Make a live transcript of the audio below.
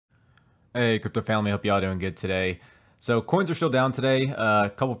Hey, crypto family, hope y'all doing good today. So coins are still down today,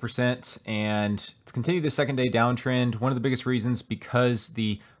 a couple percent, and it's continued the second day downtrend. One of the biggest reasons because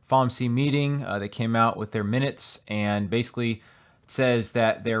the FOMC meeting, they came out with their minutes, and basically it says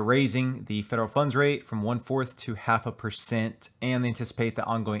that they're raising the federal funds rate from 1/4 to 0.5%, and they anticipate that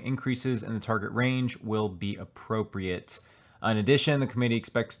ongoing increases in the target range will be appropriate. In addition, the committee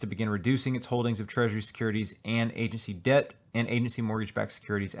expects to begin reducing its holdings of Treasury securities and agency debt and agency mortgage-backed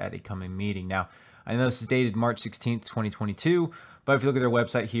securities at a coming meeting. Now, I know this is dated March 16th, 2022, but if you look at their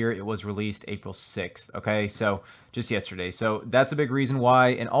website here, it was released April 6th, okay? So just yesterday. So that's a big reason why.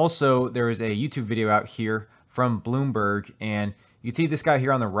 And also, there is a YouTube video out here from Bloomberg, and you can see this guy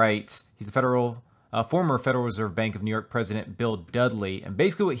here on the right. He's the former Federal Reserve Bank of New York President Bill Dudley. And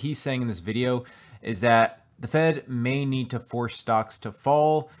basically what he's saying in this video is that the Fed may need to force stocks to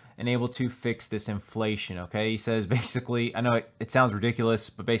fall and able to fix this inflation, okay? He says basically, I know it sounds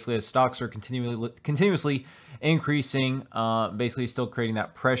ridiculous, but basically as stocks are continuously increasing, basically still creating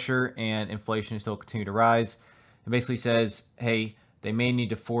that pressure and inflation is still continue to rise. It basically says, hey, they may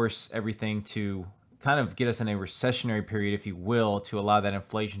need to force everything to kind of get us in a recessionary period, if you will, to allow that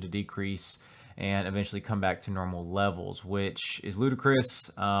inflation to decrease and eventually come back to normal levels, which is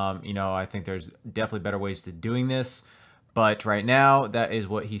ludicrous. I think there's definitely better ways to doing this, but right now that is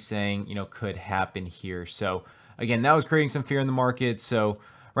what he's saying, could happen here. So again, that was creating some fear in the market. So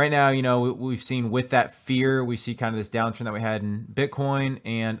right now, we've seen with that fear, we see kind of this downtrend that we had in Bitcoin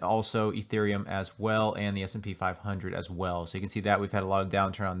and also Ethereum as well, and the S&P 500 as well. So you can see that we've had a lot of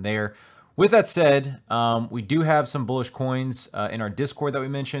downturn on there. With that said, we do have some bullish coins in our Discord that we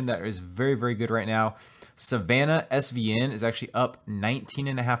mentioned that is very, very good right now. Savannah SVN is actually up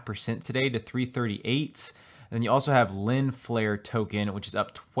 19.5% today to 338. And then you also have Lynn Flare token, which is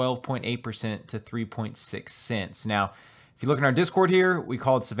up 12.8% to 3.6 cents. Now, if you look in our Discord here, we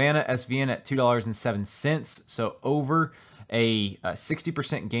called Savannah SVN at $2.07. So over a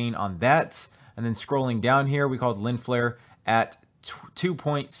 60% gain on that. And then scrolling down here, we called Lynn Flare at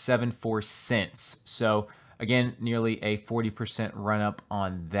 2.74 cents. So again, nearly a 40% run up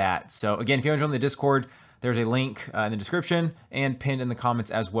on that. So again, if you want to join the Discord, there's a link in the description and pinned in the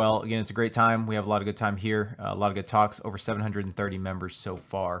comments as well. Again, it's a great time. We have a lot of good time here, a lot of good talks, over 730 members so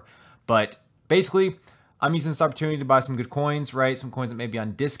far. But basically, I'm using this opportunity to buy some good coins, right? Some coins that may be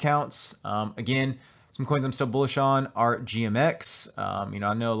on discounts. Again, some coins I'm still bullish on are GMX.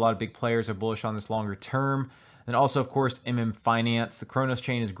 I know a lot of big players are bullish on this longer term. And also, of course, Finance. The Kronos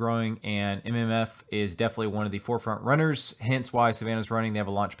chain is growing, and MMF is definitely one of the forefront runners, hence why Savannah's running. They have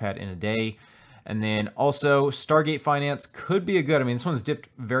a launch pad in a day. And then also, Stargate Finance could be a good, this one's dipped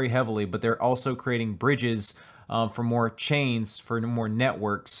very heavily, but they're also creating bridges for more chains, for more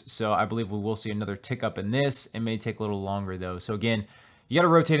networks. So I believe we will see another tick up in this. It may take a little longer, though. So again, you got to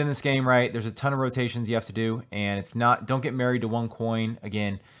rotate in this game, right? There's a ton of rotations you have to do, and it's not, don't get married to one coin.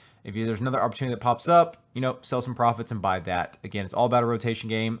 Again, if there's another opportunity that pops up, sell some profits and buy that. Again, it's all about a rotation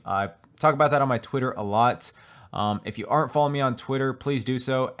game. I talk about that on my Twitter a lot. If you aren't following me on Twitter, please do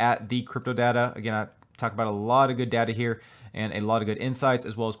so at the CryptoData. Again, I talk about a lot of good data here and a lot of good insights,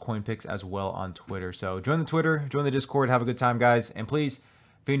 as well as coin picks as well on Twitter. So join the Twitter, join the Discord, have a good time, guys. And please,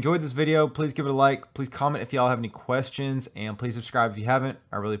 if you enjoyed this video, please give it a like. Please comment if y'all have any questions, and please subscribe if you haven't.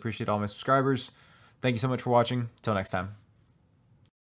 I really appreciate all my subscribers. Thank you so much for watching. Till next time.